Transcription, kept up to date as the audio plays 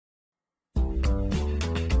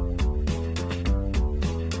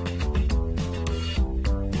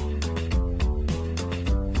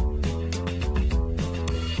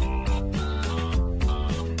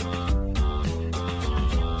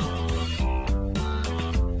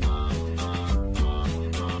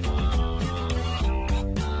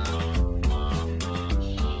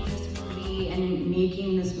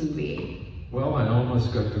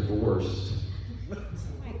almost got divorced.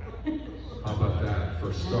 How about that,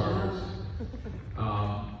 for starters?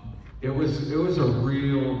 It was a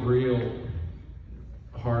real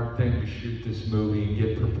hard thing to shoot this movie and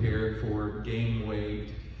get prepared for it, gain weight,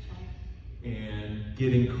 and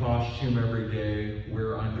get in costume every day,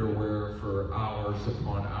 wear underwear for hours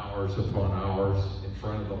upon hours upon hours in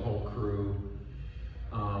front of the whole crew,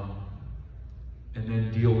 and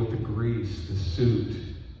then deal with the grease, the suit.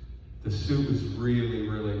 The suit was really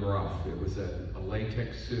rough. It was a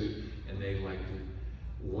latex suit, and they like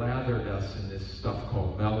lathered us in this stuff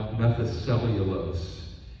called methacellulose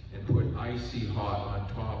and put icy hot on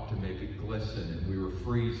top to make it glisten, and we were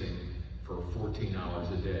freezing for 14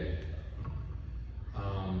 hours a day.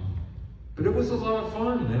 But it was a lot of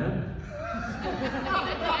fun, man.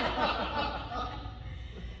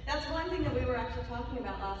 That's one thing that we were actually talking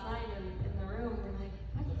about last night in the room. We're like,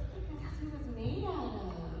 what do you think this suit was made out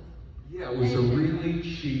of? Yeah, it was a really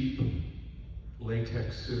cheap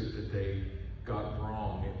latex suit that they got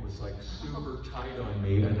wrong. It was like super tight on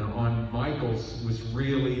me, and on Michael's was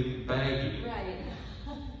really baggy. Right.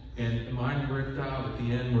 And mine ripped out at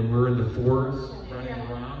the end when we were in the forest running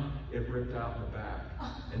around. It ripped out in the back,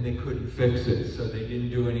 and they couldn't fix it, so they didn't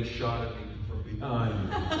do any shot of me from behind.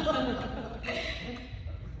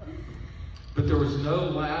 But there was no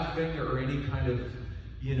laughing or any kind of,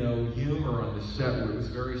 humor on the set. It was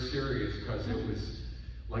very serious because it was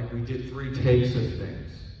like we did 3 takes of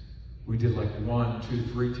things. We did like 1, 2,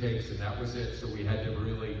 3 takes, and that was it. So we had to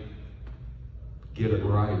really get it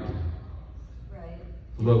right. Right.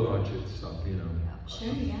 Low budget stuff, Sure,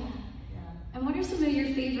 yeah. And what are some of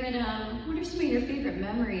your favorite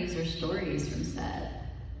memories or stories from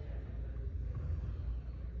set?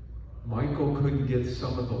 Michael couldn't get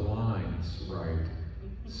some of the lines right,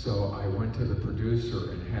 so I went to the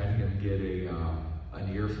producer and had him get an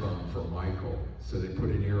earphone for Michael. So they put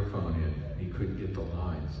an earphone in, and he couldn't get the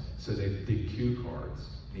lines. So they did cue cards,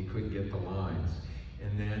 and he couldn't get the lines.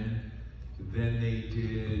 And then they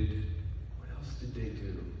did, what else did they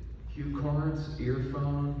do? Cue cards,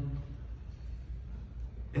 earphone,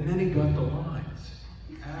 and then he got the lines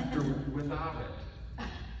after without it.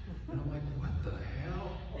 And I'm like, what the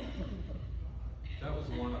hell? That was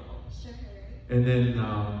one of them. Sure. And then,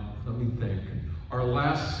 let me think. Our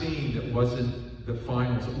last scene that wasn't the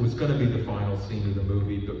final, it was going to be the final scene of the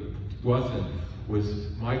movie, but wasn't,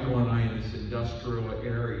 was Michael and I in this industrial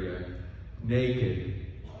area, naked,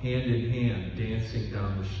 hand in hand, dancing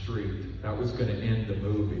down the street. That was going to end the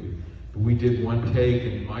movie. But we did 1 take,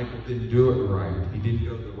 and Michael didn't do it right. He didn't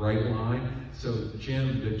go the right line. So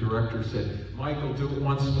Jim, the director, said, Michael, do it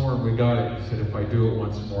once more, and we got it. He said, if I do it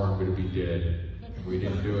once more, I'm going to be dead. And we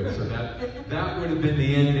didn't do it. So that would have been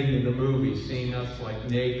the ending of the movie, seeing us like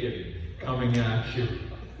naked, coming at you.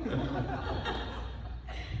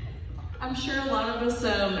 I'm sure a lot of us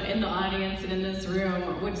in the audience and in this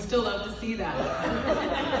room would still love to see that.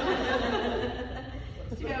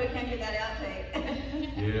 Too bad we can't get that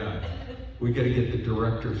outtake. Yeah. We got to get the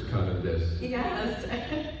director's cut of this. Yes.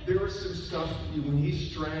 There was some stuff, when he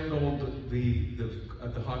strangled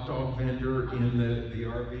the hot dog vendor in the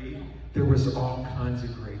RV, there was all kinds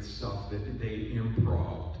of great stuff that they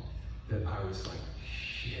improv'd that I was like,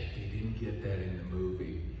 shit, they didn't get that in the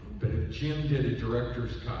movie. But if Jim did a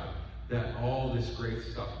director's cut, that all this great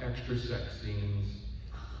stuff, extra sex scenes,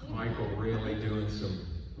 Michael really doing some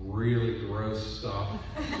really gross stuff.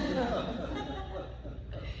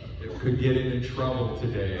 It could get him in trouble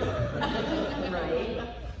today. Right.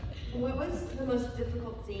 What was the most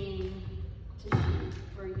difficult scene to shoot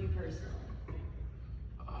for you personally?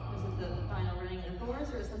 Was it the final running in the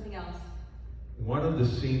forest, or was it something else? One of the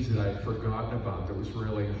scenes that I'd forgotten about that was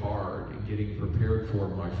really hard in getting prepared for,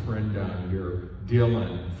 my friend down here,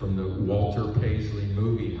 Dylan from the Walter Paisley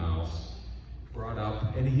Movie House, brought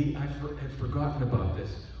up, and I had forgotten about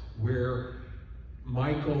this, where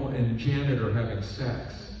Michael and Janet are having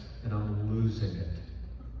sex, and I'm losing it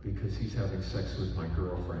because he's having sex with my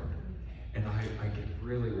girlfriend. And I get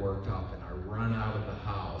really worked up, and I run out of the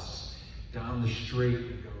house, down the street,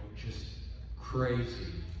 and go just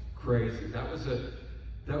crazy. That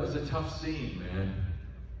was a tough scene, man.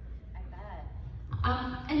 I bet.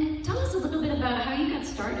 And tell us a little bit about how you got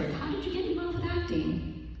started. How did you get involved with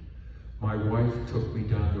acting? My wife took me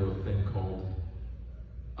down to a thing called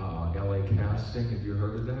LA Casting. Have you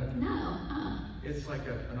heard of that? No. It's like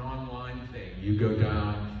an online thing. You go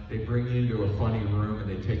down, they bring you into a funny room, and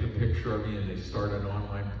they take a picture of you, and they start an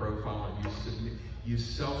online profile, and you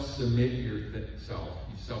self-submit yourself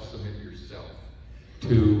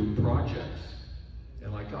to projects.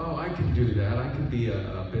 And like, oh, I can do that. I can be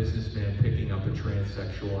a businessman picking up a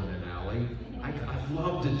transsexual in an alley. I'd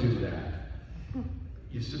love to do that.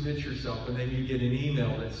 You submit yourself, and then you get an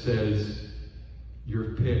email that says,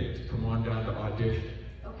 you're picked, come on down to audition.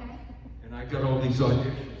 Okay. And I got all these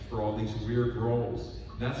auditions for all these weird roles.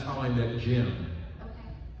 And that's how I met Jim. Okay.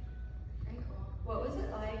 Very cool. What was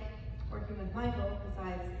it like working with Michael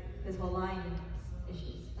besides his whole line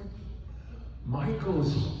issues? Michael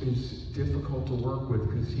is difficult to work with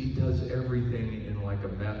because he does everything in like a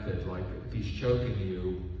method. Like if he's choking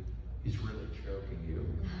you, he's really choking you.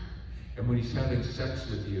 And when he's having sex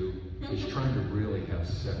with you, he's trying to really have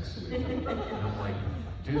sex with you. And I'm like,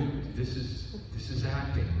 dude, this is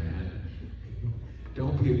acting, man.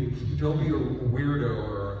 Don't be a weirdo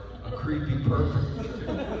or a creepy pervert.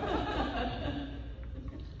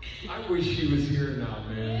 I wish she was here now,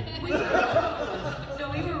 man.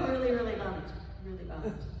 No, we were really bummed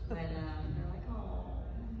when they're like, oh,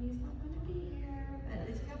 he's not going to be here, but at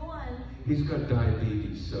least we have one. He's got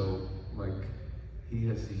diabetes, so like he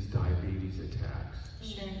has these diabetes attacks.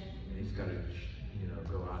 Sure. And he's got to,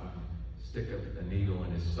 go out and stick a needle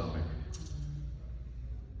in his stomach.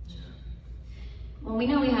 Well, we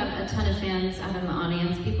know we have a ton of fans out in the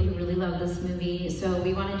audience, people who really love this movie, so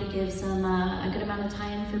we wanted to give some a good amount of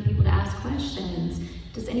time for people to ask questions.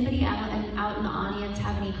 Does anybody out in the audience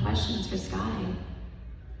have any questions for Sky?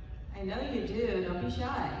 I know you do. Don't be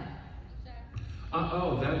shy.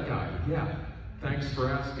 Oh, that guy. Yeah. Thanks for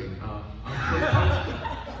asking.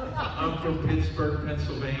 I'm from Pittsburgh,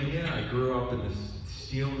 Pennsylvania. I grew up in the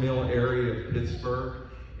steel mill area of Pittsburgh,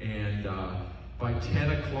 and by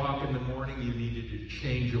 10 o'clock in the morning, you needed to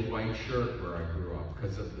change a white shirt where I grew up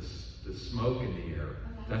because of the smoke in the air.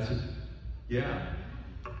 That's it. Yeah.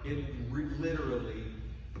 It literally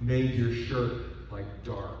made your shirt like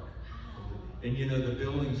dark. And the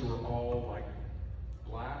buildings were all like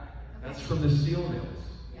black. That's from the steel mills.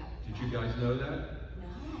 Yeah. Did you guys know that?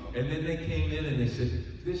 No. And then they came in and they said,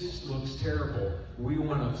 this looks terrible. We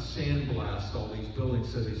want to sandblast all these buildings,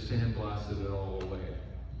 so they sandblasted it all away.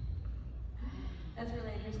 That's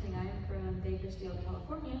really interesting. I'm from Bakersfield,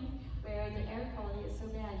 California, where the air quality is so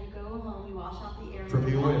bad. You go home, you wash off the air. From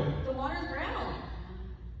the oil. The water's brown.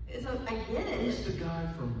 So I get it. Who's the guy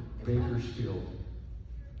from Bakersfield?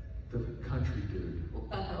 The country dude.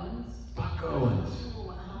 Buck Owens. Buck Owens. Oh,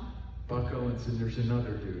 wow. Buck Owens, and there's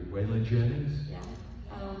another dude, Waylon Jennings. Yeah.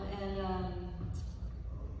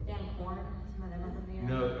 Dan Corn. Whatever from there.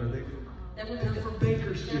 No, are they from? They're from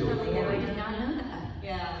Bakersfield. They're from the I area. did not know that.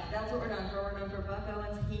 Yeah, that's what we're known for. We're known for Buck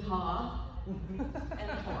Owens, Hee Haw, and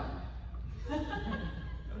Corn.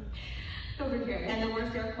 Over here. And the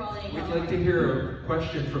worst air quality in We'd California. like to hear a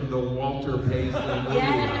question from the Walter Paisley movie.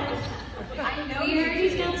 Yes. I know We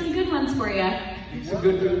already got some good ones for you. He's a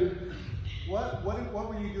good dude. What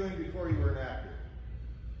were you doing before you were an actor?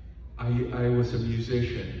 I was a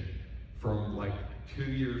musician from like 2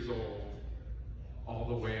 years old all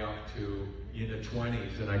the way up to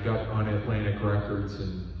 20s, and I got on Atlantic Records,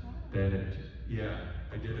 and then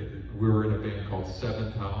I did it. We were in a band called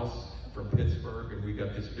Seventh House from Pittsburgh, and we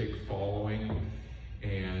got this big following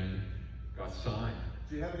and got signed.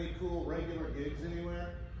 Do you have any cool regular gigs anywhere?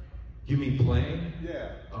 You mean playing? Yeah.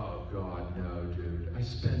 Oh God, no, dude. I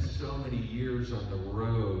spent so many years on the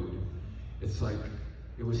road. It's like,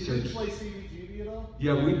 it was You such... didn't play CBGB at all?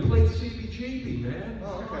 Yeah, we played CBGB, man.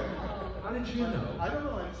 Oh, okay. How did you know? I don't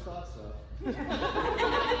know, I just thought so.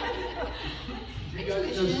 You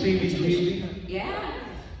guys know CBGB? Yeah.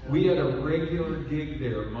 We had a regular gig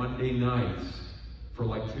there Monday nights for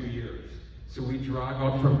like 2 years. So we drive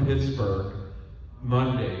up from Pittsburgh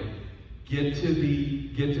Monday, get to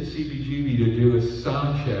CBGB to do a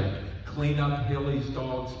sound check, clean up Hilly's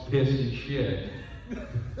dog's piss and shit.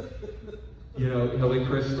 Hilly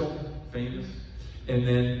Crystal, famous, and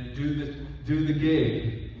then do the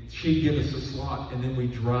gig. She'd give us a slot, and then we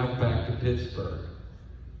drive back to Pittsburgh.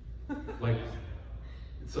 Like,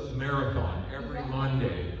 it's a marathon every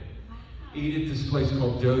Monday. Eat at this place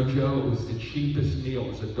called Dojo. It was the cheapest meal. It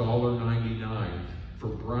was $1.99 for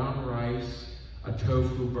brown rice, a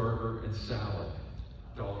tofu burger, and salad.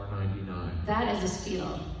 $1.99. That is a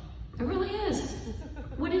steal. It really is.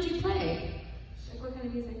 What did you play? Like what kind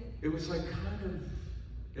of music? It was like kind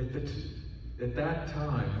of, at that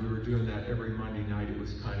time, we were doing that every Monday night. It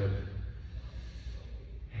was kind of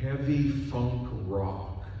heavy funk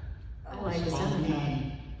rock. I like the sound of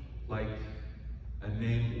that. Like,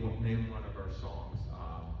 name one of our songs.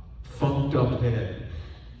 Funked Up Head.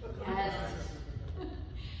 Yes.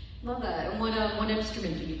 Love that. And what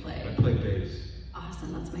instrument did you I play? play bass.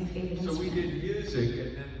 Awesome. That's my favorite So instrument. we did music,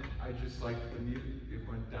 and then I just like the music. It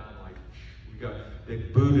went down like they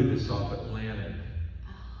booted us off Atlantic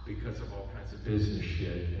because of all kinds of business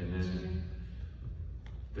shit, and then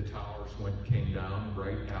the towers came down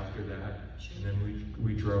right after that, and then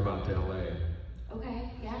we drove out to LA. Okay,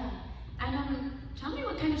 yeah. And tell me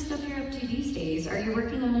what kind of stuff you're up to these days. Are you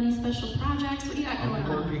working on any special projects? What do you got going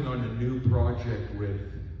on? I'm working on a new project with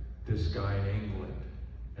this guy in England,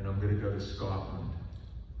 and I'm going to go to Scotland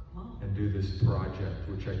and do this project,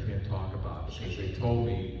 which I can't talk about because they told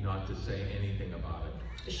me not to say anything about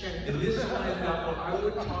it. Sure. And this I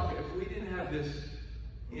would talk, if we didn't have this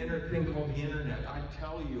inner thing called the internet, I'd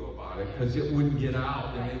tell you about it because it wouldn't get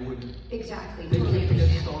out and they wouldn't. Exactly. They Totally keep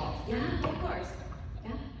understand. it soft. Yeah, of course.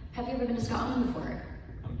 Yeah. Have you ever been to Scotland before?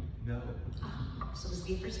 No. Oh, so this will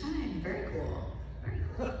be your first time. Very cool. Very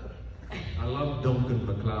cool. I love Duncan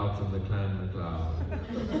MacLeod from the Clan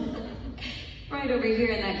MacLeod. Right over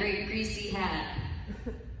here in that great greasy hat.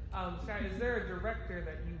 Scott, is there a director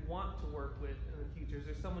that you want to work with in the future? Is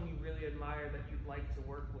there someone you really admire that you'd like to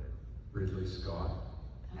work with? Ridley Scott.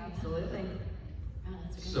 Absolutely. Oh,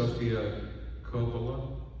 that's a good Sofia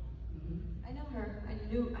Coppola. I know her. I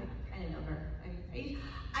kind of know her.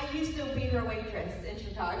 I used to be her waitress in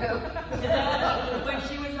Chicago when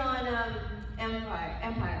she was on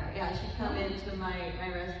Empire. Yeah, she'd come into my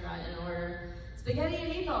restaurant and order spaghetti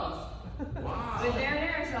and meatballs. Wow. With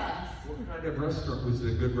marinara sauce. What kind of restaurant? Was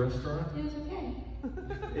it a good restaurant? It was okay.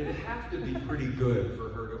 It'd have to be pretty good for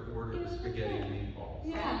her to order spaghetti and meatballs.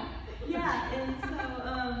 Yeah. Yeah, and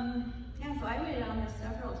so I waited on her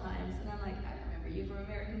several times, and I'm like, I remember you from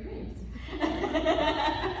American Dreams.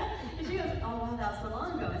 And she goes, oh wow, that was so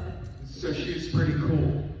long ago. I said, So she's pretty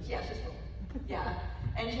cool. yeah, she's cool. Yeah.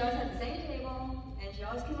 And she always had the same table, and she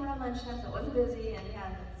always came around lunchtime, so it wasn't busy, and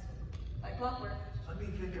yeah, it's like clockwork. Let me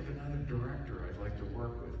think of another director I'd like to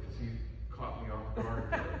work with because he caught me off guard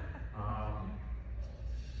there.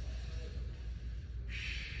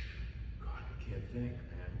 God, I can't think,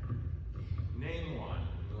 man. Name one,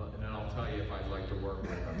 and then I'll tell you if I'd like to work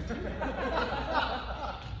with him.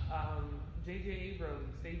 J.J. Abrams,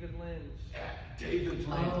 David Lynch. David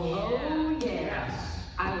Lynch. Oh, yeah. Yes.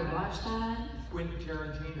 I would watch that. Quentin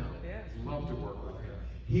Tarantino. Yes. Love to work with him.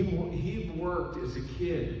 He worked as a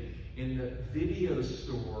kid in the video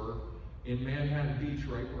store in Manhattan Beach,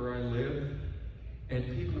 right where I live, and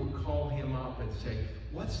people would call him up and say,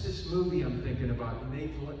 what's this movie I'm thinking about? And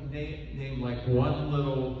they'd name like one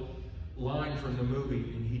little line from the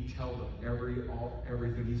movie, and he'd tell them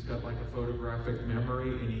everything. He's got like a photographic memory,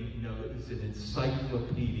 and he knows an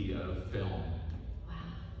encyclopedia of film. Wow.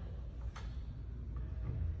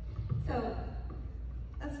 So,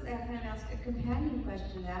 let's kind of ask a companion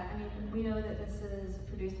question to that. I mean, we know that this is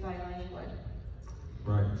produced by Elijah Wood.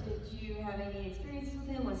 Right. Did you have any experiences with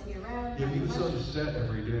him? Was he around? Yeah, he was on the set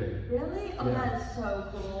every day. Really? Oh, Yeah. that is so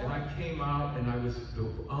cool. And I came out, and the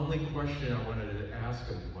only question I wanted to ask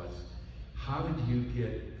him was, how did you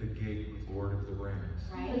get the gig with Lord of the Rings?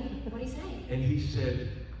 Right? What do you say? And he said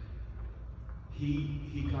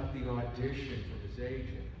he got the audition from his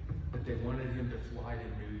agent, but they wanted him to fly to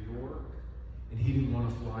New York, and he didn't want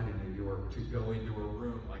to fly to New York to go into a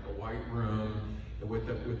room, like a white room, with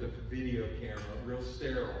a video camera, real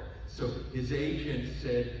sterile. So his agent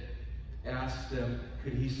asked them,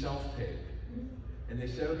 could he self-tape? And they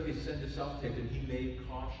said, okay, send a self-tape, and he made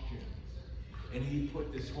costumes. And he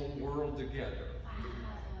put this whole world together.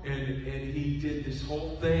 Wow. And he did this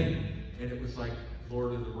whole thing, and it was like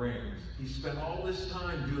Lord of the Rings. He spent all this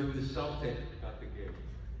time doing this self-tape, got the gig.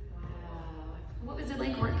 Wow. What was it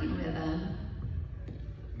like working with him?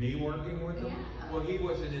 Me working with him? Yeah. Well, he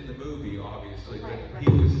wasn't in the movie, obviously, but Right. he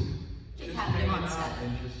was just having him hanging on out set.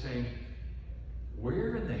 and just saying,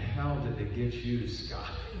 where in the hell did they get you, Scott?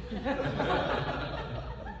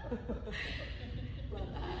 Love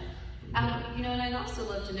that. And I'd also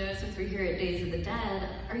love to know, since we're here at Days of the Dead,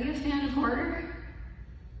 are you a fan of horror?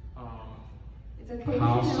 It's okay.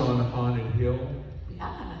 House on Haunted Hill.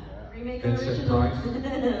 Yeah. Remake or Vincent original? Price.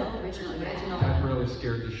 Oh, original. That really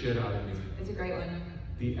scared the shit out of me. It's a great one.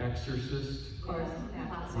 The Exorcist, Of course. Yeah.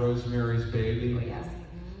 Classic. Rosemary's Baby. Oh, yes.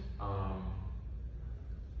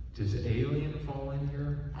 Does Alien fall in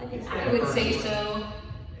here? I think so. I would say so.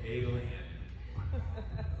 Alien.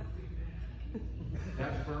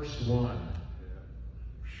 That first one.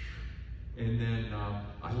 And then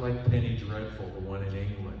I like Penny Dreadful, the one in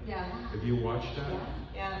England. Yeah. Have you watched that?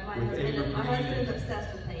 Yeah, my With Ava husband's Green.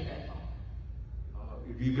 obsessed with Penny Dreadful.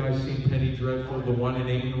 Have you guys seen Penny Dreadful, the one in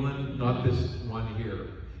England? Not this one here,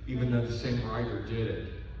 even though the same writer did it.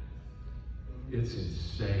 It's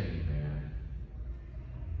insane, man.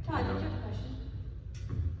 Todd, did you have a question?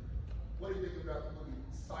 What do you think about the movie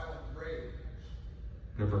Silent Grave?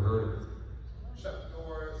 Never heard of it. Chuck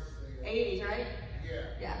Norris. 80s, right? Yeah.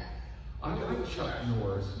 Yeah. I like Chuck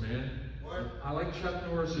Norris, man. Well, What? I like Chuck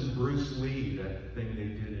Norris and Bruce Lee, that thing they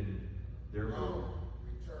did in their movie. Oh,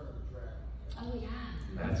 Return of the Dragon. Oh yeah.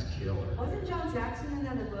 That's killer. Wasn't John Saxon in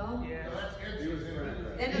that as well? Yeah. No, that's He was in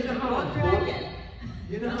it. And You know the how Rock important- Dragon.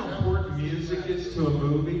 You know how important music is to a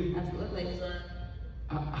movie? Absolutely.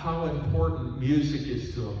 How important music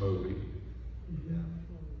is to a movie.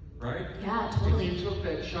 Right? Yeah, If totally. you took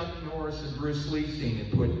that Chuck Norris and Bruce Lee scene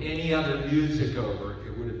and put any other music over it,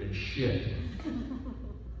 it would have been shit.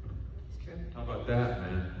 It's true. How about that,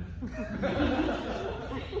 man?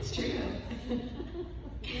 It's true. Do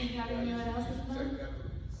you have anyone else that's Check fun? that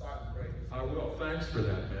with silent break. I will. Thanks for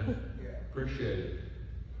that, man. Yeah. Appreciate it.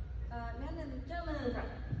 Gentleman in the front.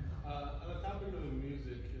 On the topic of the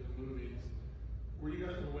music in the movies, were you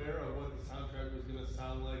guys aware of what the soundtrack was going to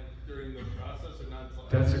sound like during the process, or not until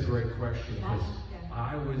That's a after? great question because Yeah.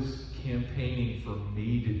 I was campaigning for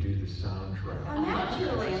me to do the soundtrack. Oh,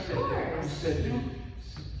 naturally, I of said, course.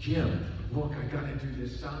 Jim, look, I got to do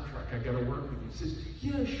this soundtrack. I got to work with you. He says,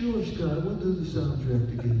 yeah, sure, Scott. We'll do the soundtrack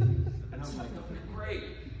together. And I'm like, okay, great.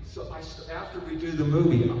 So after we do the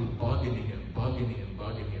movie, I'm bugging him.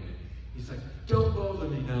 He's like, don't bother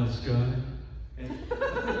me now, Scott. And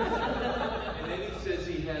then he says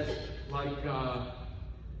he has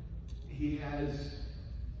he has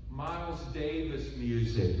Miles Davis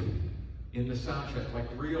music in the soundtrack, like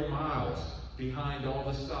real Miles behind all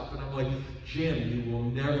the stuff. And I'm like, Jim, you will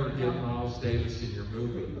never get Miles Davis in your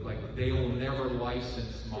movie. Like, they will never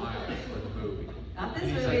license Miles for the movie. Not this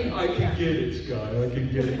And he's movie. like, I can get it, Scott. I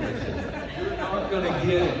can get it. I said, you're not going to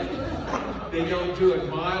get it. They don't do it.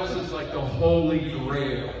 Miles is like the holy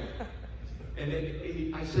grail. And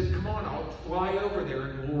then I said, come on, I'll fly over there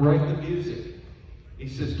and we'll write the music. He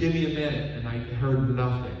says, give me a minute. And I heard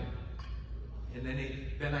nothing. And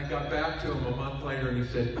then I got back to him a month later and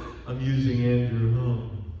he said, I'm using Andrew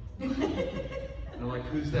Home. And I'm like,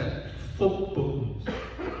 who's that? Fuck buttons.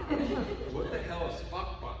 What the hell is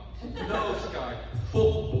fuck buttons? No, Sky,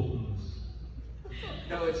 fuck buttons.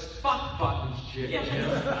 No, it's fuck buttons, Jim.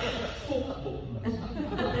 Fuck buttons.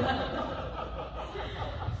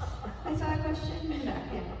 I saw a question in the back.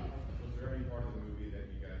 Yeah. Was there any part of the movie that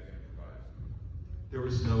you guys improvised? There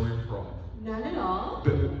was no improv. None at all.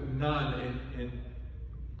 But none. And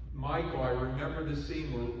Michael, I remember the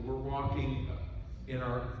scene where we're walking in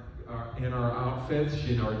our outfits,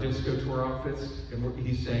 our disco tour outfits, and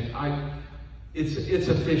he's saying, it's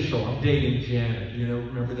official, I'm dating Janet.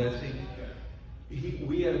 Remember that scene?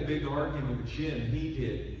 We had a big argument with Jim. He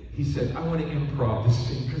did. He said, I want to improv this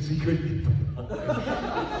scene because he couldn't improv.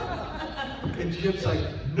 And Jim's like,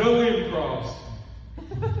 no improvs.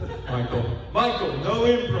 Michael, no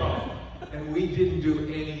improv. And we didn't do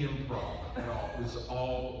any improv at all. It was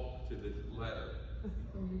all to the letter.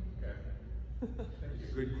 Okay.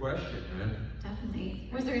 Good question, man. Definitely.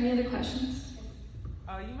 Was there any other questions?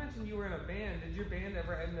 You mentioned you were in a band. Did your band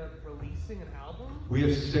ever end up releasing an album? We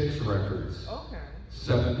have 6 records. Okay.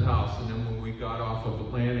 7th House, and then when we got off of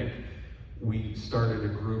Atlantic, we started a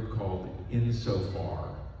group called In So Far.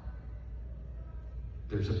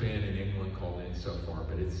 There's a band in England called In So Far,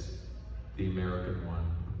 but it's the American one.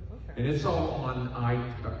 Okay. And it's all on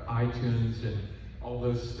iTunes and all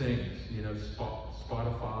those things,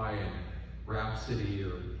 Spotify and Rhapsody,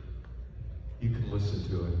 or you can listen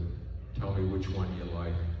to it. Tell me which one you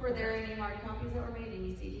like. Were there any hard copies that were made? Any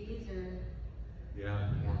CDs or? Yeah.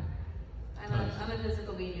 I'm a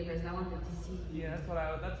physical media person. I want them to see. Yeah, that's what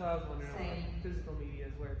I was wondering. Same. Physical media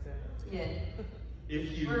is where it's at. Yeah.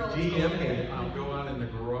 If you We're old DM school. me, I'll go out in the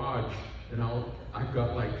garage and I've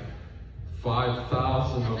got like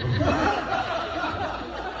 5,000 of them.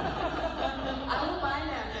 I will buy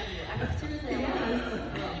that from you. I seriously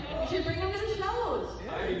am. You should bring them to the shows.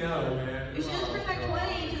 I know, man. You should just bring like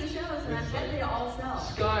 20 to the shows, and I bet they all sell.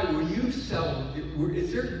 Sky, will you sell?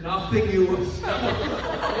 Is there nothing you will sell?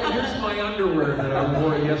 Here's my underwear that I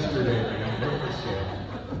wore yesterday, man.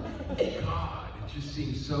 God, it just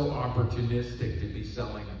seems so opportunistic to be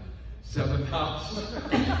selling 7th House.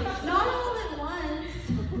 Not all at once.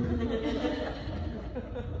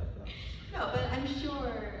 No, but I'm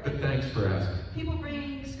sure. But thanks for asking. People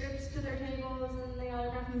bring scripts to their tables and they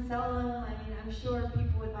autograph and sell them. I mean, I'm sure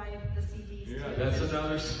people would buy the CDs Yeah, too. that's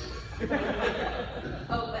another.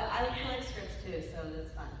 Oh, but I collect scripts too, so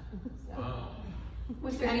that's fun. So. Wow.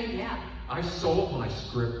 Was there any? Yeah. I sold my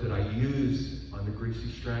script that I used on the Greasy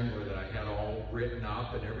Strangler that I had all written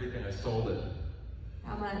up and everything. I sold it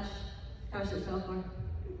How much? How much did it sell for?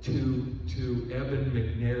 to Evan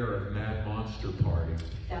McNair of Mad Monster Party.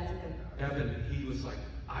 That's a good. Evan, he was like,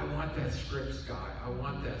 I want that script, Sky. I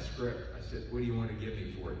want that script. I said, what do you want to give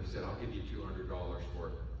me for it? He said, I'll give you $200 for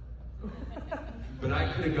it. But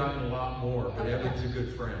I could have gotten a lot more, but Evan's a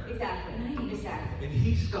good friend. Exactly. Nice. Exactly. And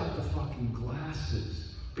he's got the fucking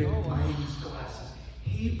glasses, big ladies glasses.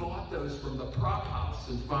 He bought those from the prop house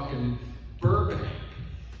in fucking Burbank.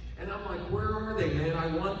 And I'm like, where are they, man? I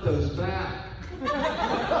want those back.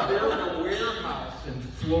 They're in a warehouse in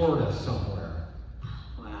Florida somewhere.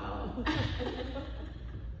 Wow. You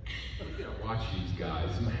gotta watch these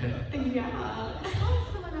guys, man. Yeah. I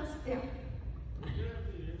saw someone else there. What do you have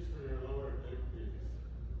to use for your lower dick piece?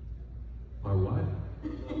 My what? The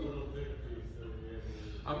little dick piece that you have to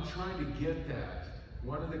use. I'm trying to get that.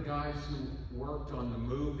 One of the guys who worked on the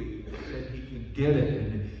movie said he can get it,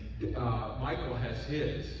 and Michael has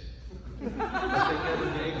his. But they never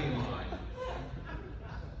gave me mine.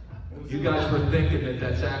 You guys were thinking that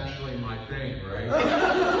that's actually my thing, right?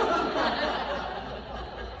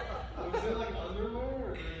 Was it like underwear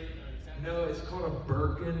or? No, it's called a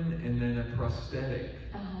Birkin and then a prosthetic.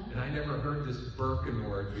 Uh-huh. And I never heard this Birkin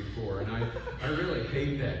word before, and I really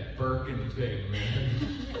hate that Birkin thing, man.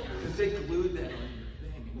 Because they glued that on your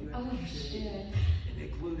thing, and you had to shake it, and they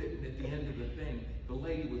glued it, and at the end of the thing, the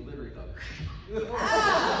lady would literally go.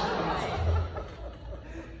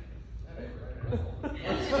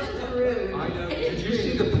 It's rude. I know. Did you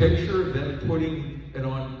see the picture of them putting it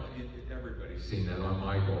on? Everybody's seen that on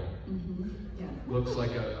Michael. Mm-hmm. Yeah. Looks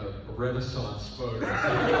like a Renaissance photo.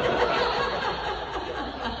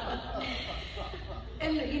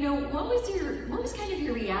 And what was kind of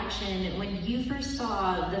your reaction when you first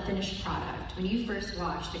saw the finished product? When you first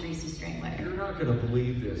watched The Greasy Strangler? You're not going to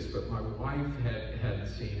believe this, but my wife hadn't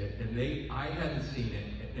seen it, and I hadn't seen it,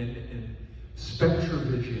 and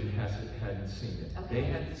SpectraVision hadn't seen it. Okay. They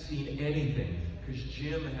hadn't seen anything because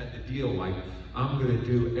Jim had the deal like, I'm going to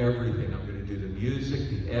do everything. I'm going to do the music,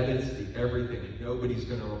 the edits, the everything, and nobody's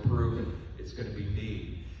going to approve it. It's going to be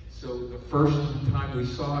me. So the first time we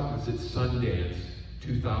saw it was at Sundance,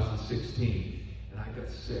 2016, and I got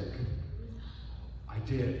sick. I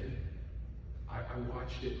did. I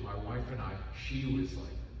watched it, my wife and she was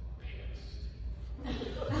like pissed.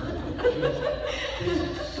 She was like, this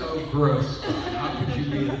is so gross, God. How could you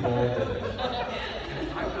be involved in this? And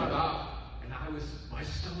I got up, and my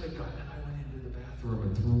stomach got, and I went into the bathroom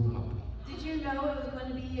and threw up. Did you know it was going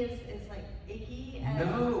to be as like icky as?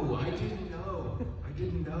 No, I didn't know.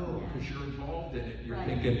 Because you're involved in it. You're Right.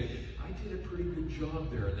 thinking, I did a pretty good job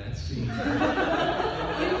there in that scene. You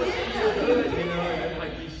did. And then,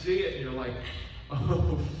 like you see it, and you're like,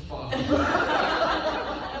 oh fuck.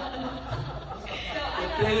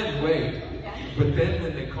 But then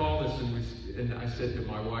when they called us and I said to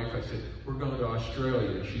my wife, I said, we're going to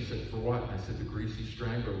Australia. And she said, for what? And I said, the Greasy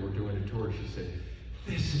Strangler, we're doing a tour. She said,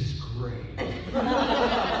 this is great.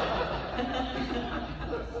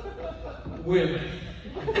 Women.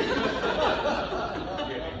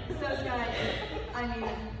 So Scott, I mean,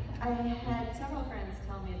 I had several friends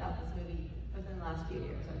tell me about this movie within the last few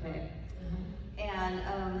years, okay? And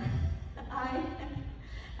I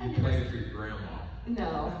You played it for your grandma.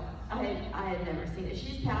 No, I had never seen it.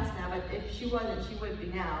 She's passed now, but if she wasn't, she would be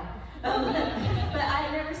now. But I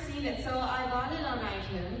had never seen it, so I bought it on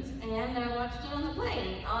iTunes, and I watched it on the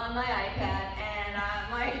plane on my iPad, and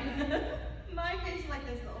my face was like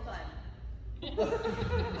this the whole time.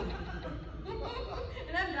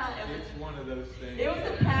 And I'm not. It's one of those things. It was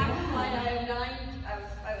a packed flight. I am dying. I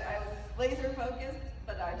was laser focused,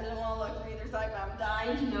 but I didn't want to look from either side. But I'm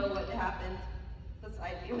dying to know what happened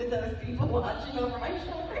beside me with those people watching over my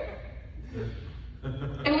shoulder.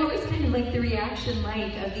 And what was kind of like the reaction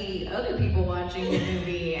like of the other people watching the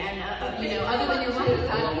movie, and other than your wife,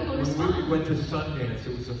 how did people When respond? we went to Sundance,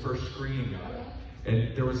 it was the first screening of it.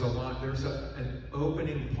 And there's an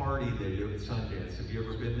opening party they do at Sundance. Have you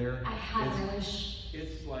ever been there? I haven't. I wish.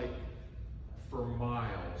 It's like for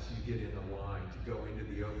miles you get in a line to go into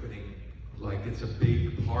the opening. Like it's a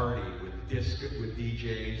big party with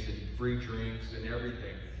DJs and free drinks and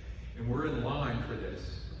everything. And we're in line for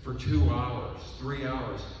this for 2 hours, 3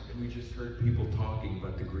 hours, and we just heard people talking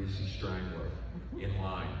about the Greasy Strangler in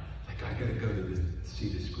line. Like, I gotta go to see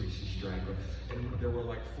this Greasy Strangler. And there were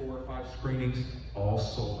like 4 or 5 screenings, all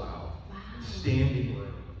sold out. Wow. Standing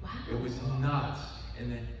room. Wow. It was nuts.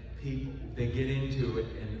 And then people, they get into it,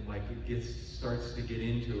 and like starts to get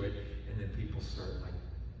into it, and then people start like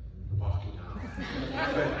walking out.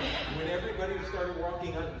 But when everybody started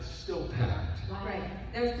walking out, it was still packed. Wow. Right.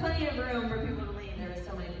 There was plenty of room for people to leave. There were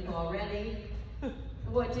so many people already.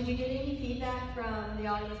 What, did you get any feedback from the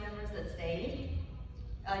audience members that stayed?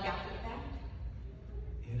 Like after the fact?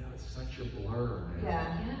 You know, it's such a blur, man.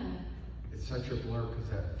 Yeah. It's such a blur because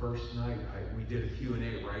that first night, we did a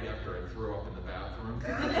Q&A right after I threw up in the bathroom.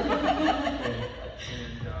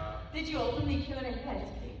 and Did you open the Q&A? Yeah,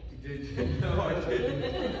 just kidding. No, I didn't.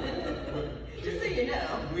 Just so you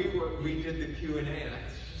know. We did the Q&A, and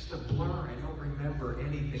it's just a blur. I don't remember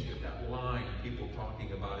anything but that line, people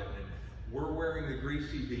talking about it. And we're wearing the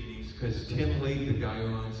Greasy beanies because Tim Lee, the guy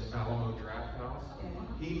who owns Alamo Draft House,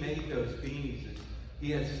 he made those beanies.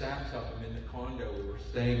 He had stacks of them in the condo we were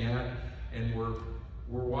staying at, and we're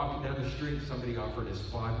walking down the street, and somebody offered us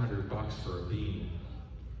 $500 for a beanie.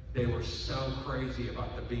 They were so crazy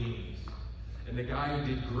about the beanies. And the guy who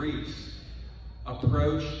did Grease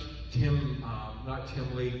approached not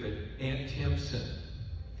Tim Lee, but Aunt Timpson,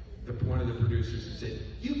 one of the producers, and said,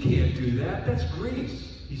 "You can't do that, that's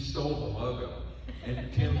Grease." He stole the logo. And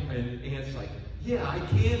Aunt's like, "Yeah, I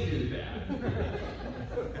can do that."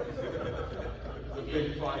 It was a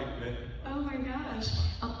big fight, man. Oh my gosh.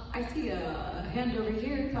 Oh, I see a hand over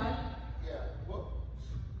here, Todd. Yeah, what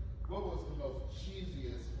was the most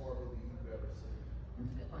cheesiest horror movie you've ever seen?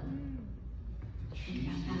 That's a good one.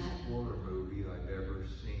 Cheesiest horror movie I've ever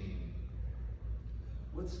seen.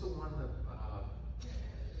 What's the one that,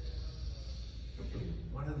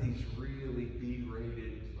 one of these really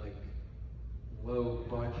B-rated, like, low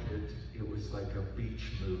budget, it was like a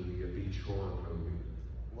beach movie, a beach horror movie.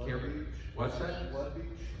 Blood Beach? What's that? Blood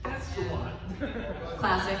Beach? That's the one.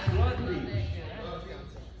 Classic. Blood Beach.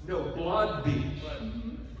 No, Blood Beach.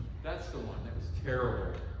 That's the one. That was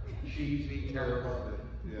terrible. Cheesy, terrible.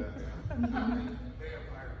 Yeah.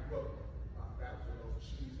 Vampire book. That's the most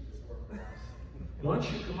cheesiest horror movie I've seen. Why don't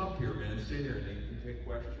you come up here, man, sit here and you can take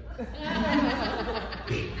questions.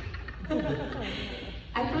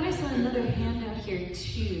 I thought I saw another hand out here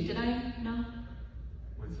too. Did I? No?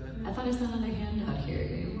 What's that? I thought I saw another hand out here.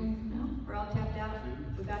 No? We're all tapped out.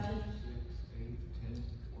 We got you. 6, 8, 10,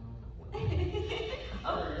 12.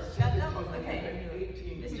 Oh, got doubles. Okay.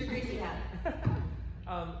 18. Mr. Greasy hat.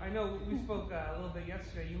 I know we spoke a little bit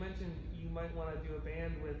yesterday. You mentioned you might want to do a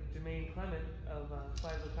band with Jermaine Clement of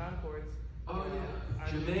Flight of the Conchords. Oh yeah,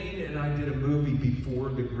 Jermaine and I did a movie before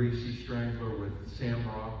the Greasy Strangler with Sam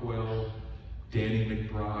Rockwell, Danny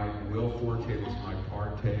McBride, Will Forte was my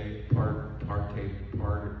party.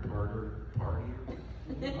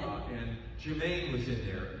 And Jermaine was in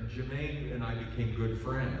there, and Jermaine and I became good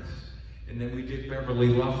friends. And then we did Beverly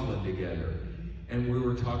Loughlin together, and we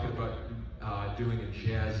were talking about doing a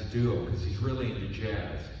jazz duo because he's really into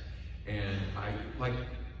jazz, and I like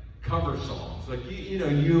cover songs. Like, you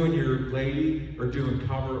and your lady are doing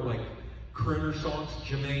cover, like, crooner songs.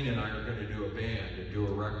 Jermaine and I are going to do a band and do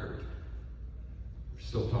a record. We're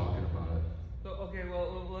still talking about it. So, okay,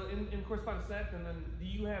 well, in correspondence to that, and then do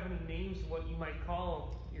you have any names for what you might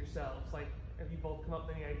call yourselves? Like, have you both come up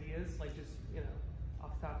with any ideas? Like, just,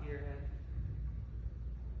 off the top of your head?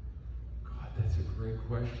 God, that's a great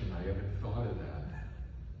question. I haven't thought of that.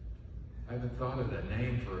 I haven't thought of that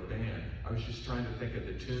name for a band. I was just trying to think of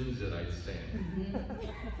the tunes that I'd sing.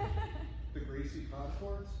 The Greasy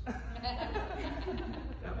Conchords?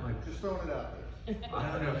 That might Just throwing it out there.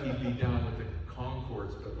 I don't know if he'd be down with the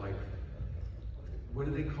Conchords, but like, what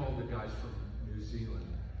do they call the guys from New Zealand?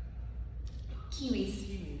 Kiwis.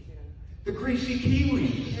 Kiwis, yeah. The Greasy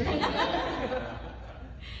Kiwis!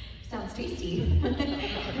 Sounds tasty. I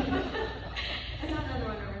saw another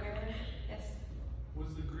one over here. Yes.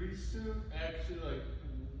 Was the grease suit actually like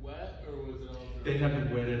wet, or was it all? They have it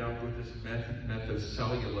wetted up with this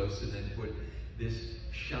methylcellulose and then put this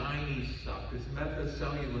shiny stuff. Because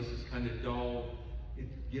methylcellulose is kind of dull.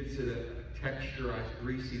 It gives it a texturized,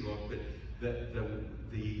 greasy look, but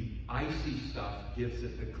the icy stuff gives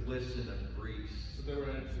it the glisten of grease. So they were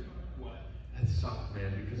actually wet. That sucked,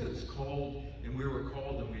 man, because it was cold, and we were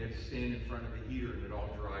cold, and we had to stand in front of the heater, and it all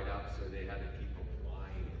dried up, so they had to keep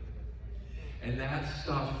applying it. And that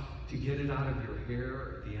stuff, to get it out of your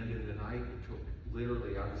hair at the end of the night, it took,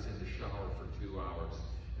 literally, I was in the shower for 2 hours,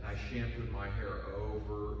 and I shampooed my hair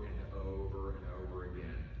over and over and over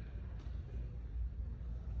again.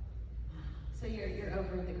 So you're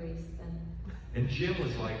over the grease then. And Jim,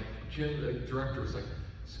 the director was like,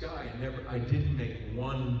 Sky, I didn't make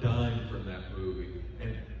one dime from that movie.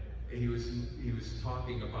 And he was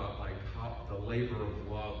talking about like how the labor of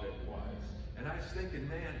love it was. And I was thinking,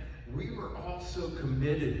 man, we were all so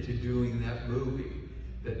committed to doing that movie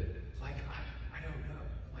that, like, I don't know,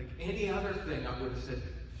 like any other thing I would have said,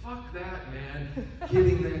 fuck that, man,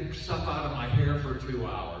 getting that stuff out of my hair for 2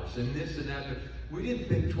 hours and this and that. But we didn't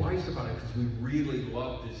think twice about it because we really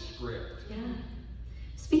loved this script. Yeah.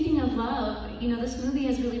 Speaking of love, this movie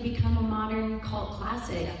has really become a modern cult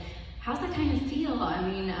classic. How's that kind of feel? I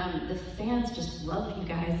mean, the fans just love you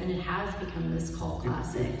guys, and it has become this cult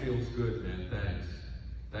classic. It feels good, man. Thanks.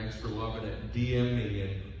 Thanks for loving it. DM me,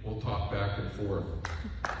 and we'll talk back and forth.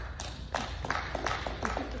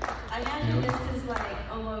 imagine this is like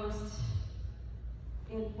almost,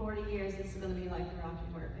 in 40 years, this is going to be like the Rocky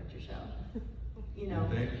Horror Picture Show. You know,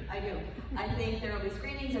 You think? I do. I think there will be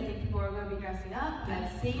screenings. I think people are going to be dressing up.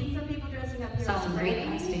 I've seen some people dressing up here. Saw some great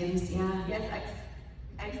already. costumes, yeah. Yes,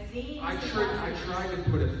 I've seen. I tried to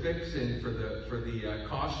put a fix in for the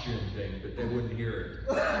costume thing, but they wouldn't hear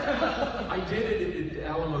it. I did it at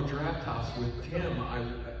Alamo Draft House with Tim.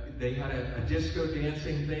 They had a disco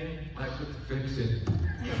dancing thing. I put the fix in.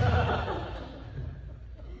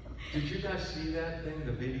 Did you guys see that thing?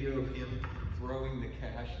 The video of him throwing the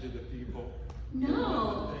cash to the people?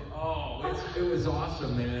 No. Oh, it was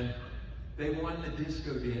awesome, man. They won the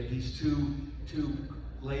disco dance. These two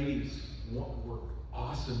ladies were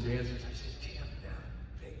awesome dancers. I said,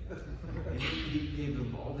 damn, and he gave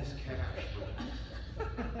them all this cash.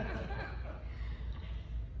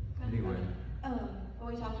 Anyway. Well,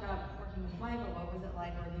 we talked about working with Michael. What was it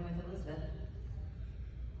like working with Elizabeth?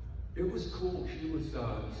 It was cool. She was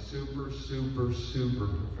super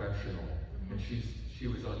professional, and she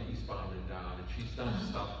was on Eastbound and Down, and she's done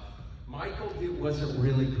stuff. Michael wasn't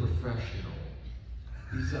really professional.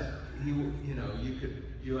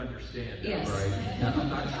 You understand that, Yes. right? I'm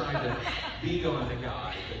not trying to beat on the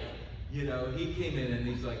guy, but he came in and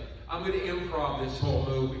he's like, I'm going to improv this whole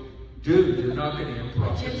movie. Dude, you're not going to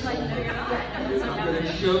improv this Jim's whole like, no, movie. you're not. I'm going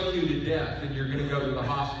to choke you to death, and you're going to go to the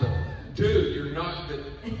hospital. Dude, you're not. But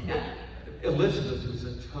Elizabeth was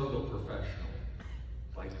a total professional.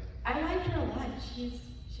 Like, I liked her a lot. She's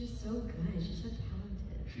so good. She's so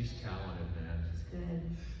talented. she's talented, man. She's good.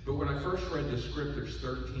 But when I first read the script, there's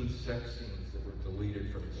 13 sex scenes that were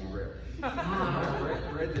deleted from the script. When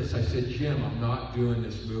I read this, I said, Jim, I'm not doing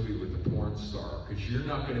this movie with a porn star, because you're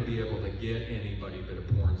not going to be able to get anybody but a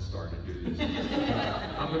porn star to do this.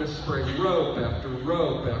 I'm going to spray rope after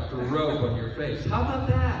rope after rope on your face. How about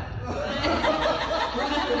that?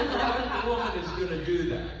 What woman is going to do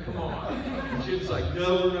that? Come on. And Jim's like,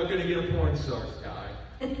 no, we're not going to get a porn star, guy.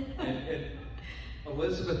 And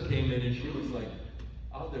Elizabeth came in and she was like,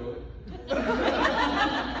 I'll do it.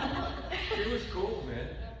 It was cool, man.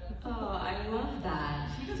 Oh, I love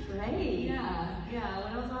that. She was great. Yeah.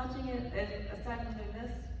 When I was watching it, aside from doing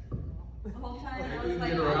this the whole time, I Maybe was we can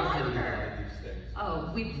like, get I her out like here to her. try these things.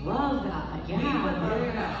 Oh, we'd love that, yeah.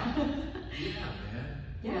 Yeah, man.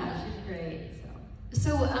 Yeah, she's great.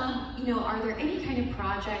 So, are there any kind of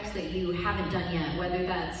projects that you haven't done yet, whether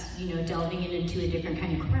that's, delving into a different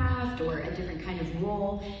kind of craft or a different kind of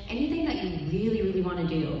role, anything that you really, really want to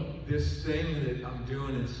do? This thing that I'm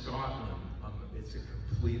doing in Scotland, it's a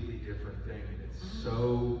completely different thing. It's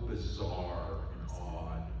so bizarre and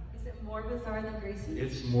odd. Is it more bizarre than Greasy?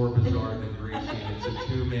 It's more bizarre than Greasy, and it's a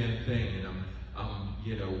two-man thing,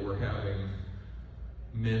 and we're having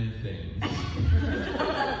men things.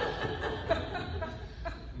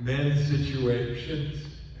 Men situations.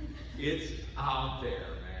 It's out there,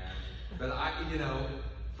 man. But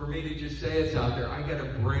for me to just say it's out there, I gotta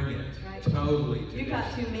bring it totally to You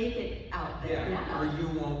got to make it out there. Yeah, or you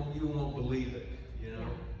won't believe it, Yeah.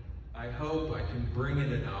 I hope I can bring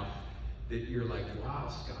it enough that you're like, wow,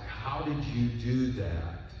 Sky, how did you do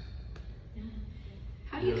that?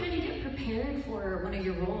 How do you kind of get prepared for one of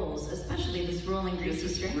your roles, especially this role in Greasy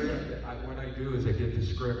Strangler? What I do is I get the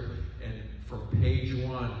script, and from page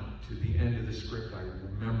 1 to the end of the script, I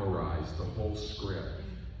memorize the whole script.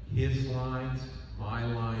 His lines, my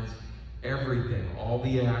lines, everything, all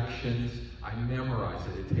the actions, I memorize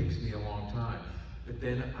it. It takes me a long time. But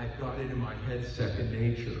then I've got it in my head second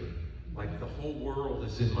nature. Like the whole world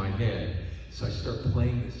is in my head. So I start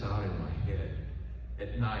playing this out in my head.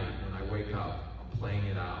 At night, when I wake up, I'm playing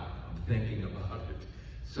it out. I'm thinking about it.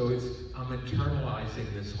 So I'm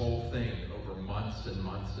internalizing this whole thing over months and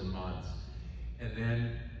months and months. And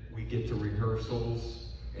then we get to rehearsals,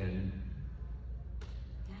 and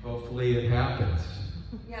hopefully it happens.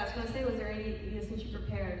 Yeah, I was going to say, was there any, since you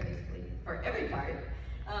prepared basically for every part,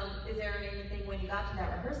 is there anything when you got to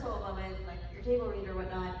that rehearsal moment, like your table read or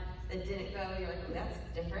whatnot, that didn't go, you're like, oh, that's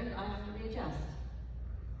different, I have to readjust?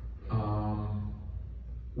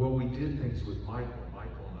 Well, we did things with Michael.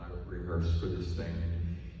 Michael and I rehearsed for this thing,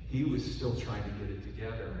 and he was still trying to get it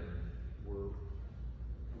together, and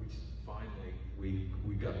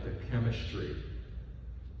we got the chemistry.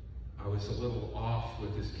 I was a little off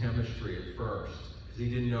with his chemistry at first, because he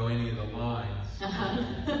didn't know any of the lines.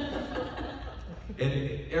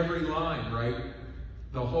 And every line, right?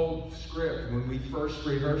 The whole script, when we first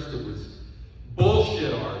rehearsed it, was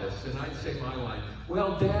bullshit artist. And I'd say my line,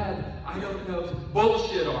 well, Dad, I don't know if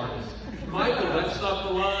bullshit artist. Michael, that's not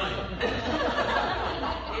the line.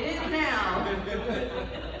 It is now.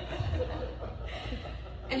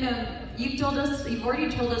 And You've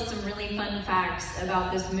already told us some really fun facts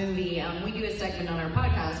about this movie. We do a segment on our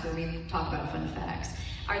podcast where we talk about fun facts.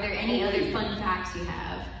 Are there any other fun facts you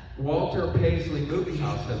have? Walter Paisley Movie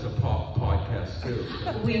House has a podcast too.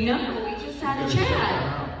 We know, we just had a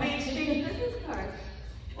chat. We exchanged business cards.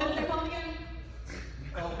 What's their called again?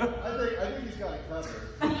 I think he's got it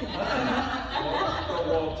covered.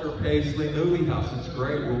 The Walter Paisley Movie House. It's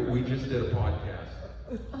great. We just did a podcast.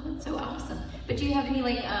 Oh, that's so awesome. But do you have any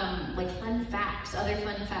like fun facts, other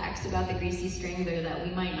fun facts about the Greasy Strangler that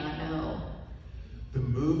we might not know? The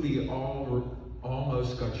movie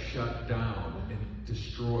almost got shut down and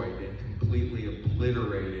destroyed and completely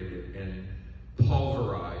obliterated and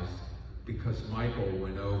pulverized because Michael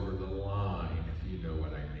went over the line, if you know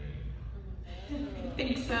what I mean. I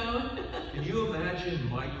think so. Can you imagine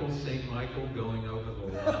St. Michael going over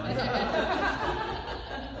the line?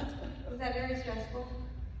 Was that very stressful?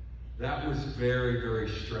 That was very, very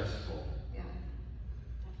stressful. Yeah,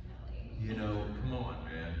 definitely. You know, come on,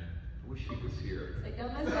 man. I wish he was here. It's like,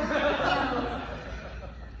 don't mess up.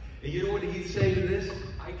 And you know what he'd say to this?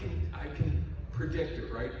 I can predict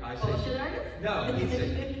it, right? I say, Bullshit artist? no, he'd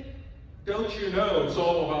say, don't you know it's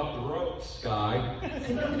all about the ropes, Guy?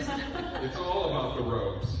 It's all about the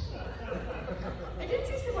ropes. I did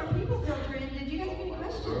see some more people filter in. Did you guys have any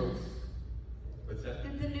questions? What's that?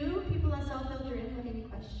 Did the new people that saw filter in have any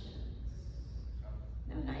questions?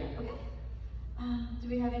 No, not yet. Okay. Do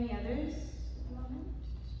we have any others at the moment?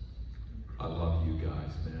 I love you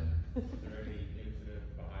guys, man. Is there any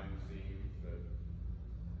incident behind the scenes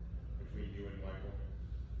between you and Michael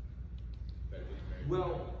that just made?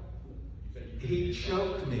 Well, You said you he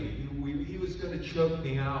choked me. He was going to choke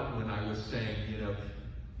me out when I was saying,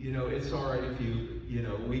 you know, it's all right if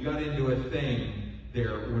we got into a thing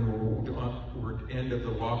there when we're end of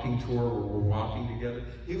the walking tour where we're walking together.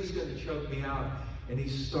 He was going to choke me out, and he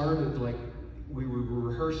started like we were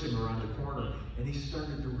rehearsing around the corner, and he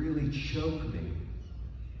started to really choke me,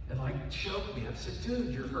 and like choke me. I said,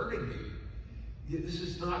 dude, you're hurting me. This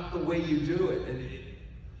is not the way you do it. And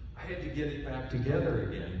I had to get it back together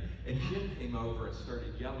again. And Jim came over and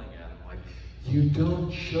started yelling at him like, you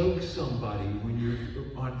don't choke somebody when you're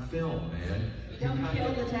on film, man. Don't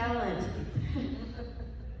kill the talent.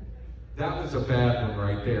 That was a bad one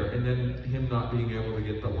right there. And then him not being able to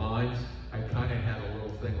get the lines, I kind of had a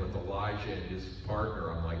little thing with Elijah and his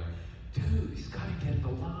partner. I'm like, dude, he's got to get the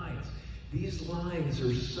lines. These lines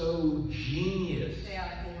are so genius. They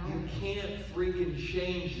are. You can't freaking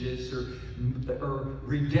change this or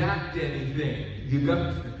redact anything. You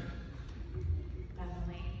got.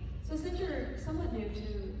 Definitely. So since you're somewhat new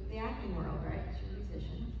to the acting world, right? You're a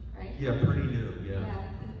musician, right? Yeah, pretty new. Yeah.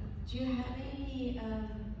 Do you have any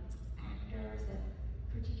actors that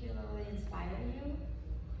particularly inspire you?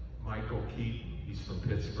 Michael Keaton. He's from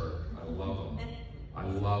Pittsburgh. I love him. I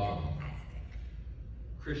love him.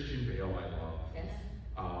 Christian Bale, I love. Yes.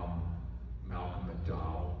 Malcolm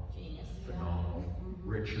McDowell, Genius. phenomenal. Mm-hmm.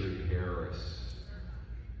 Richard Harris,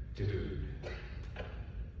 dude.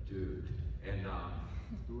 And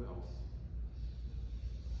who else?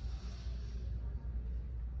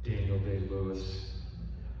 Daniel Day-Lewis,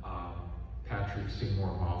 Patrick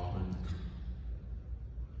Seymour Hoffman,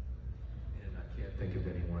 and I can't think of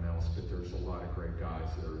anyone else, but there's a lot of great guys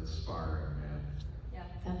that are inspiring, man. Yeah.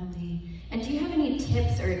 Definitely. And do you have any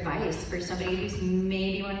tips or advice for somebody who's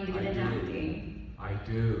maybe wanting to get into acting? I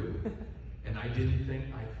do. And I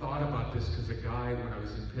thought about this because a guy, when I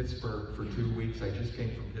was in Pittsburgh for 2 weeks, I just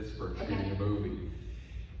came from Pittsburgh shooting a movie.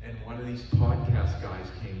 And one of these podcast guys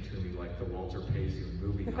came to me, like the Walter Paisley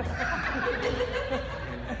movie house.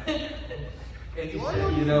 and he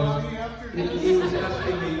said, he was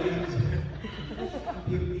asking me,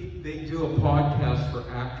 they do a podcast for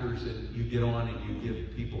actors, and you get on and you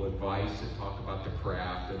give people advice and talk about the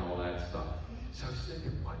craft and all that stuff. So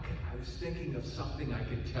I was thinking of something I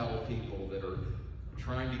could tell people that are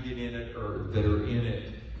trying to get in it or that are in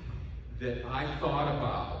it that I thought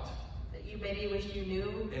about. That you maybe wish you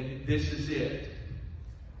knew? And this is it.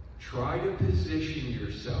 Try to position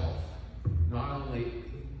yourself, not only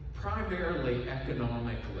primarily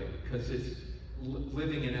economically, because it's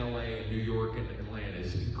living in LA and New York and Atlanta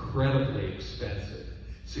is incredibly expensive.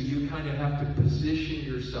 So you kind of have to position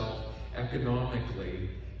yourself economically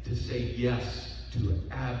to say yes to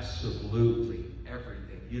absolutely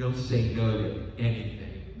everything. You don't say no to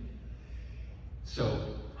anything.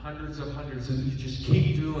 So hundreds, and you just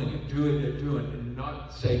keep doing it, and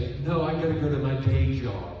not say, no, I gotta go to my day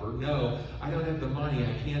job, or no, I don't have the money,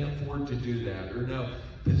 I can't afford to do that, or no.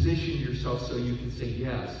 Position yourself so you can say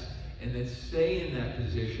yes, and then stay in that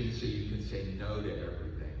position so you can say no to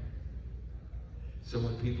everything. So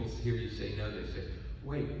when people hear you say no, they say,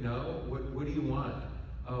 wait, no? What do you want?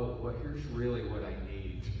 Oh, well, here's really what I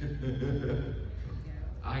need.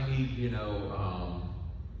 I need,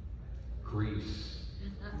 grease.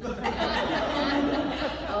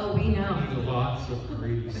 Oh, we know. I need lots of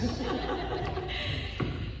grease.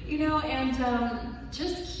 And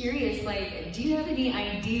just curious, like, do you have any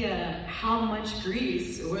idea how much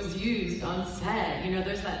grease was used on set?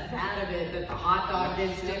 There's that vat of it that the hot dog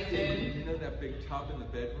gets dipped in. You know that big tub in the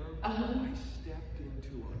bedroom? Uh-huh. I stepped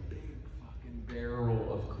into a big fucking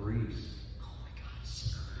barrel of grease. Oh my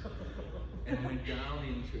gosh. And went down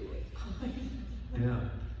into it. Oh my God. Yeah.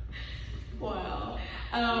 Wow.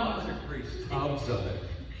 Lots of grease, tubs of it.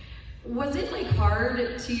 Was it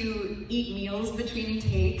hard to eat meals between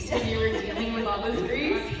takes when you were dealing with all this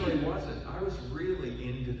grease? It actually wasn't. I was really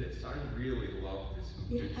into this. I really loved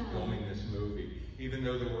this, filming this movie, even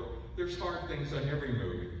though there's hard things on every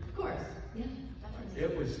movie. Of course. Yeah,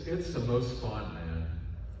 definitely. It's the most fun, man.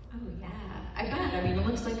 Oh yeah, I bet. I mean, it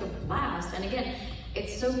looks like a blast. And again,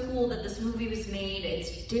 it's so cool that this movie was made.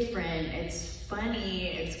 It's different. It's funny.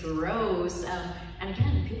 It's gross. And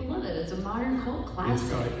again, people love it. It's a modern cult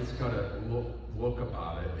classic. It's got a look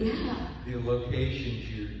about it. Yeah. The locations,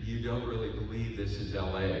 you don't really believe this is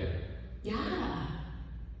LA. Yeah.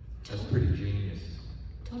 That's pretty genius.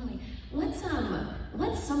 Totally. What's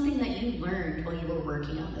something that you learned while you were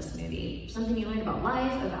working on this movie? Something you learned about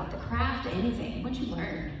life, about the craft, anything? What'd you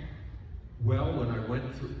learn? Well, when I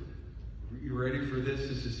went through, you ready for this?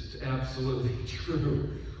 This is absolutely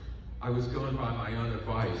true. I was going by my own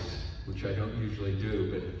advice, which I don't usually do,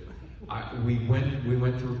 but we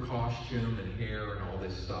went through costume and hair and all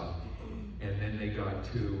this stuff, and then they got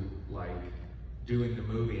to doing the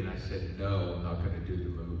movie, and I said, no, I'm not going to do the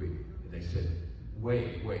movie. And they said,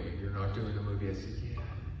 wait, you're not doing the movie? I said, yeah,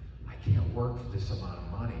 I can't work for this amount of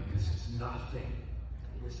money because it's nothing.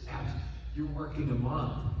 It was you're working a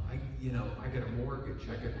month. I got a mortgage.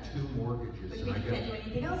 I got 2 mortgages. Which means you can't do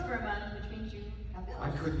anything else for a month, which means you have bills. I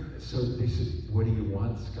couldn't. So they said, what do you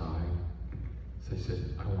want, Sky? So I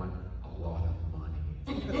said, I want a lot of money.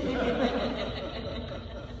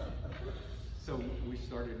 So we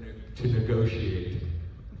started to negotiate.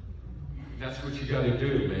 That's what you got to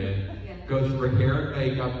do, man. Yeah. Go through hair and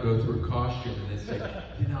makeup, go through costume, and then say,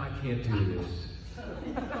 I can't do this.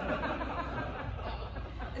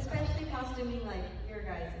 Especially costuming like your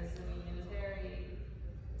guys'. I mean, it was very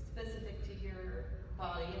specific to your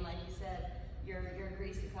body, and like you said, your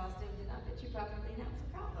greasy costume did not fit you properly, and that was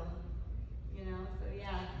a problem. So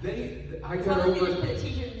yeah. I got over. Put a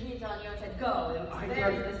t-shirt and jeans on you and said, go. It was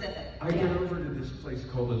very specific. I got over to this place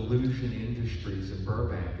called Illusion Industries in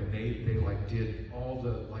Burbank, and they did all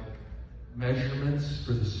the measurements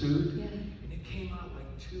for the suit, and it came out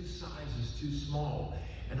 2 sizes too small.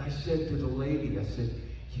 And I said to the lady, I said,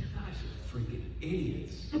 you guys are freaking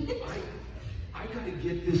idiots. I got to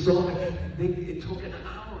get this on. It took an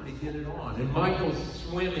hour to get it on, and Michael's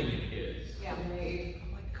swimming in his. Yeah. I'm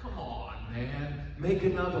like, come on, man, make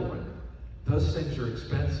another one. Those things are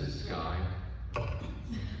expensive, Sky.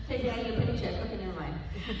 Hey, Daddy, a penny check. Okay, never mind.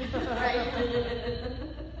 Right?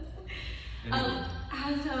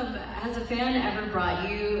 Has a fan ever brought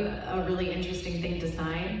you a really interesting thing to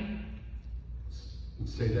sign?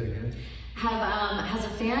 Say that again. Has a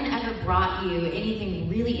fan ever brought you anything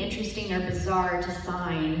really interesting or bizarre to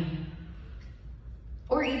sign?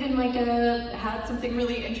 Or even had something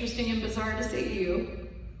really interesting and bizarre to say to you?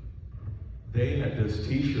 They had those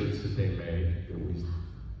t-shirts that they made. It was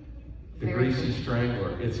the Very Greasy cool.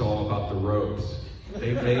 Strangler. It's all about the ropes.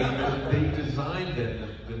 They designed them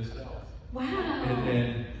themselves. Wow. And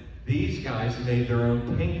then these guys made their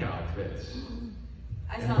own pink outfits.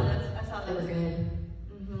 I saw those. They were good.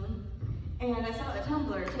 And I saw a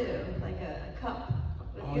tumbler too, like a cup.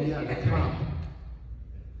 Oh yeah, the cup.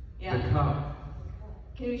 Yeah. The cup.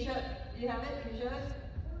 Can we show? Do you have it? Can you show it?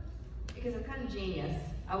 Because it's kind of genius.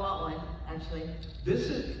 I want one, actually. This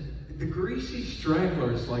is the Greasy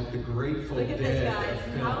Strangler is like the Grateful Look at Dead. this, guys.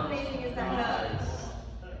 of How films. amazing is that cup?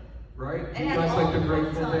 Right? It You has guys all like the the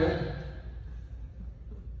Grateful quotes on it. Dead?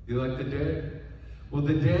 You like the Dead? Well,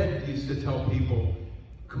 the Dead used to tell people,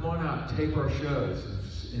 come on out, tape our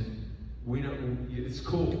shows. And we know it's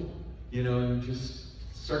cool, and just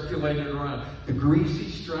circulate it around. The Greasy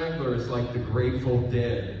Strangler is like the Grateful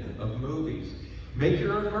Dead of movies. Make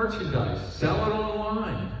your own merchandise, sell it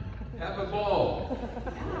online, have a ball.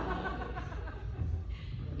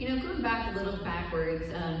 Going back a little backwards,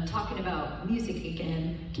 talking about music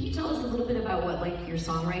again, can you tell us a little bit about what your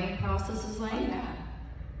songwriting process is like?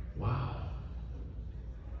 Wow.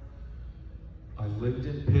 I lived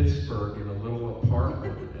in Pittsburgh in a little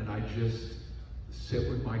apartment, and I just sit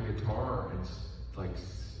with my guitar and like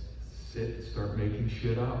start making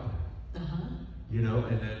shit up. You know,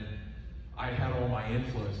 and then I had all my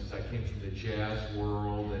influences. I came from the jazz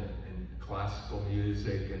world and classical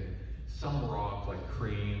music and some rock like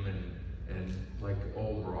Cream and like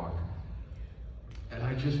old rock. And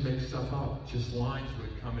I just make stuff up. Just lines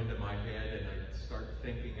would come into my head and I'd start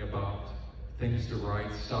thinking about things to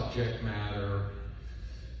write, subject matter,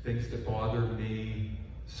 things that bothered me,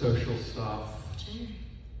 social stuff.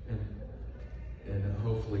 And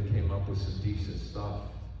hopefully came up with some decent stuff.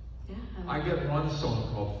 Yeah. I get one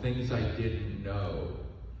song called Things I Didn't Know,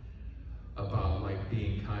 about like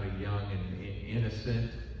being kind of young and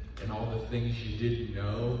innocent and all the things you didn't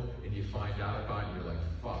know and you find out about and you're like,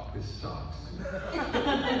 fuck, this sucks. You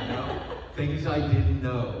know? Things I didn't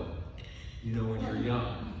know, you know, when you're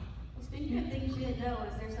young. Well, speaking of things you didn't know,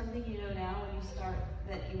 is there something you know now when you start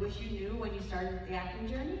that you wish you knew when you started the acting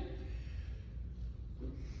journey?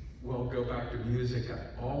 Well, go back to music.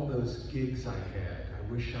 All those gigs I had, I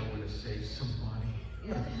wish I would have saved some money.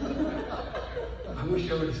 I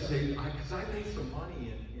wish I would have saved, because I made some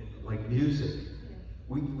money in like music.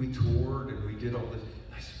 We toured and we did all this.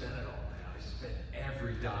 I spent it all, man. I spent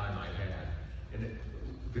every dime I had. And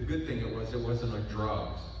the good thing it wasn't like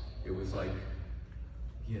drugs. It was like,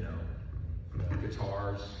 you know,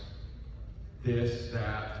 guitars, this,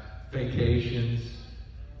 that, vacations,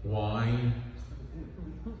 wine.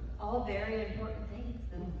 All very important things.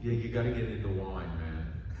 Yeah, you got to get into wine,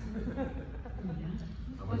 man.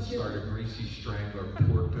 I'm going to start a Greasy Strangler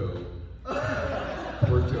Porto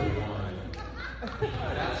wine.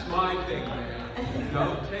 That's my thing, man.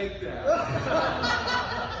 Don't take that.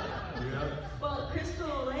 Yeah. Well,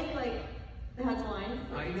 Crystal Lake, like, has wine.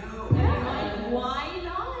 I know. Yeah, like, why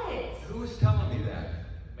not? Who was telling me that?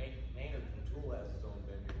 Maynard from Tool has his own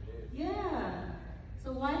vineyard, too. Yeah.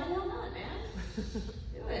 So why the hell not, man?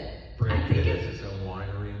 Do it. Brad Pitt has his own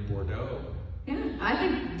winery in Bordeaux. Yeah, I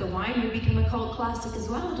think the wine would become a cult classic as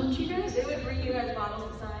well, don't you guys? They would bring you guys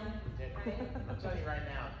bottles to sign. I'm telling you right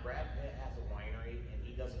now, Brad Pitt has a winery and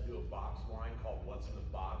he doesn't do a box wine called What's in the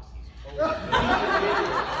Box. He's totally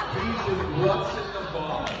He's in What's in the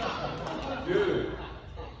Box. Dude.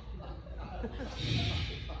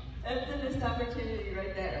 That's a missed opportunity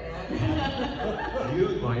right there, man. You,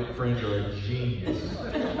 my friend, are a genius.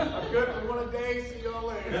 I'm good for 1 day. See y'all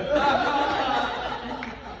later.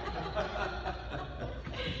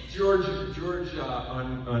 George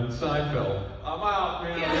on Seinfeld. I'm out,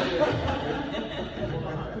 man.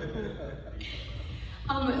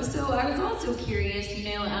 So I was also curious,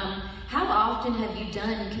 how often have you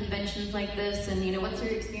done conventions like this, and what's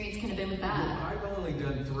your experience kind of been with that? Well, I've only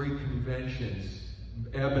done 3 conventions.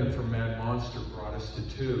 Eben from Mad Monster brought us to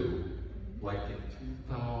 2, like in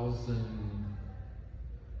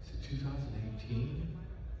 2018,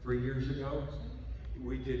 3 years ago.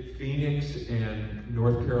 We did Phoenix and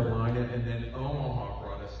North Carolina, and then Omaha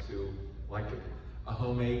brought us to like a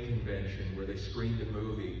homemade convention where they screened a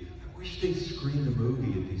movie. I wish they'd screen the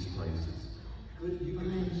movie at these places. Good, you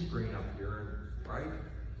can screen up here, right?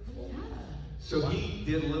 Yeah. So he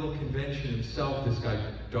did a little convention himself, this guy,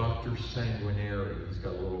 Dr. Sanguinary. He's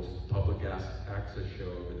got a little public access show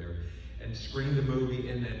over there. And screened the movie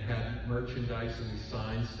and then had merchandise and we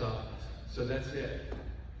signed stuff. So that's it.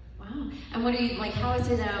 Wow. And what are you, how is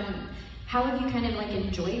it, how have you kind of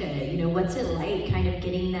enjoyed it? What's it like kind of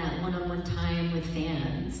getting that one-on-one time with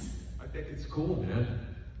fans? I think it's cool, man.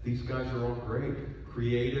 These guys are all great.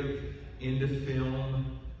 Creative, into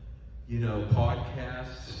film,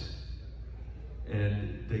 podcasts.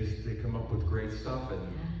 And they come up with great stuff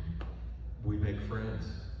and we make friends.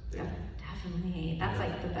 Yeah, definitely. That's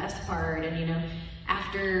like the best part. And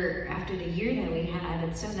after the year that we had,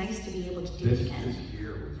 it's so nice to be able to do it again. This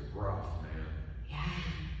year was rough, man. Yeah.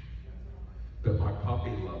 But my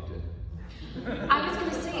puppy loved it. I was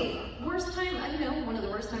gonna say, worst time, one of the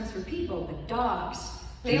worst times for people, but dogs.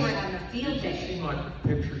 They were having a field Did you day. see my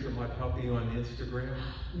pictures of my puppy on Instagram?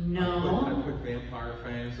 No. I put vampire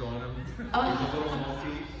fangs on him. Oh. He's a little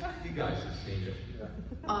Maltese. You guys have seen it.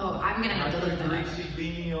 Oh, I'm gonna have to I look put a that up. greasy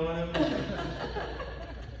beanie on him.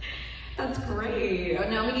 That's great. Oh,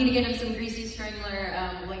 now we need to get him some Greasy Strangler,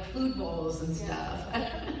 food bowls and stuff.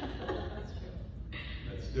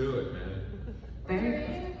 Let's do it, man. Are there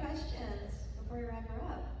any other questions before we wrap her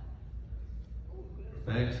up?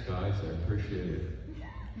 Thanks, guys. I appreciate it.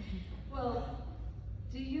 Well,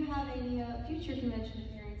 do you have any future convention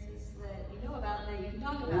appearances that you know about that you can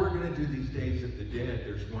talk about? We're going to do these Days of the Dead.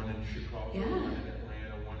 There's one in Chicago, Yeah. one in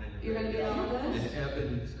Atlanta, one in You're going to be on all those? And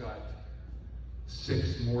Evan's got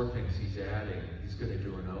 6 more things he's adding. He's going to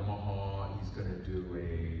do an Omaha. He's going to do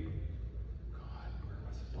a, God,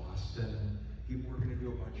 Boston. We're going to do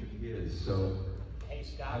a bunch of his. So, Hey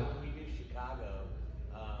Scott, when we do Chicago,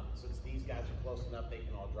 since these guys are close enough, they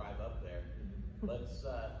can all drive up there. Let's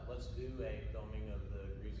do a filming of the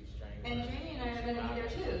Greasy Strangler. And Jamie and I are going to be there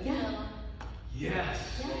too. Yeah. yes.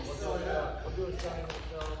 We'll do a Strangler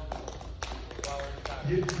film while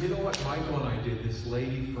we're in Chicago. You know what Michael and I did? This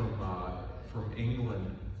lady from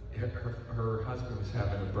England, her husband was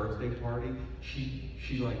having a birthday party.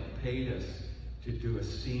 She like paid us to do a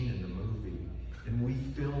scene in the movie. And we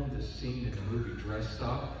filmed a scene in the movie dressed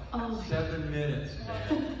up. 7 minutes,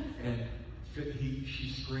 man. And she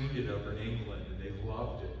screened it over in England, and they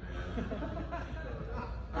loved it, man.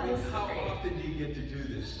 I mean, how often do you get to do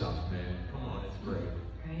this stuff, man? Come on, it's great.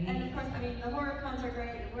 And of course, I mean, the horror cons are great.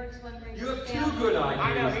 It works one great. You have two good ideas.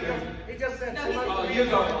 I know, he just said No, too much. Oh, you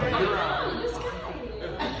go. You're out. This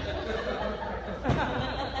guy.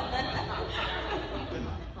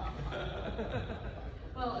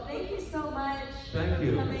 Well, thank you so much. Thank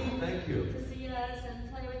you. For coming Thank you. to see us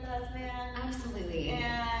and play with us, man. Absolutely.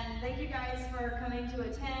 And thank you guys for coming to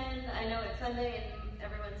attend. I know it's Sunday and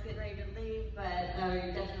everyone's getting ready to leave, but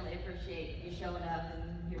we definitely appreciate you showing up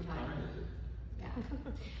and your time. Yeah.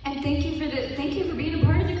 And thank you for being a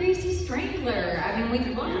part of the Greasy Strangler. I mean,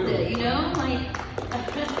 we loved it, you know? Like,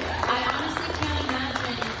 I honestly can't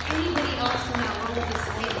imagine anybody else in that role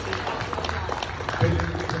besides you.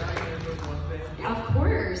 Can I answer one thing? Of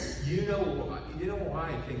course. You know why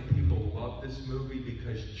I think people love this movie?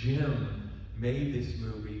 Because Jim made this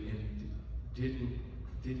movie and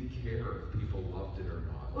didn't care if people loved it or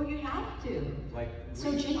not. Well, you have to. Like, So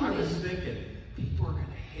I genuine. was thinking, people are gonna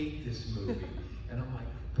hate this movie. And I'm like,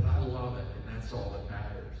 but I love it, and that's all that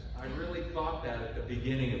matters. I really thought that at the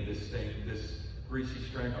beginning of this thing, this Greasy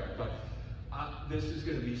Strangler. I thought, this is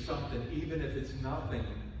gonna be something, even if it's nothing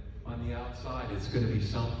on the outside, it's gonna be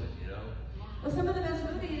something, you know? Well, some of the best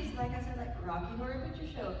movies, like I said, like Rocky Horror Picture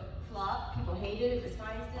Show, flopped. People hated it,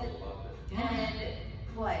 despised I it. loved it. And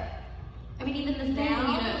what? I mean, even the thing, Now,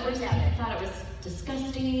 you know, at first look people at it. thought it was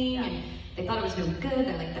disgusting, and they thought it was no good.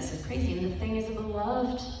 They're like, this is crazy. And the thing is a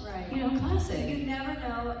beloved, Right. you know, classic. You never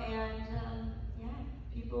know, and yeah,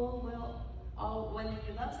 people will when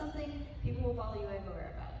you love something, people will follow you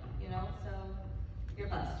everywhere about it, you know, so you're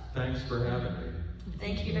blessed. Thanks for having me.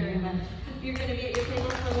 Thank you very much. You're going to be at your table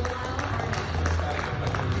for a little while, or no?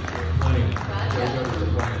 Playing. Gotcha. Go to the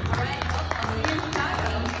playing. All right, I'll see you in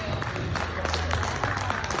Chicago.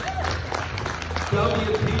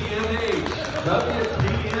 WPMH.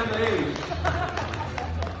 WPMH.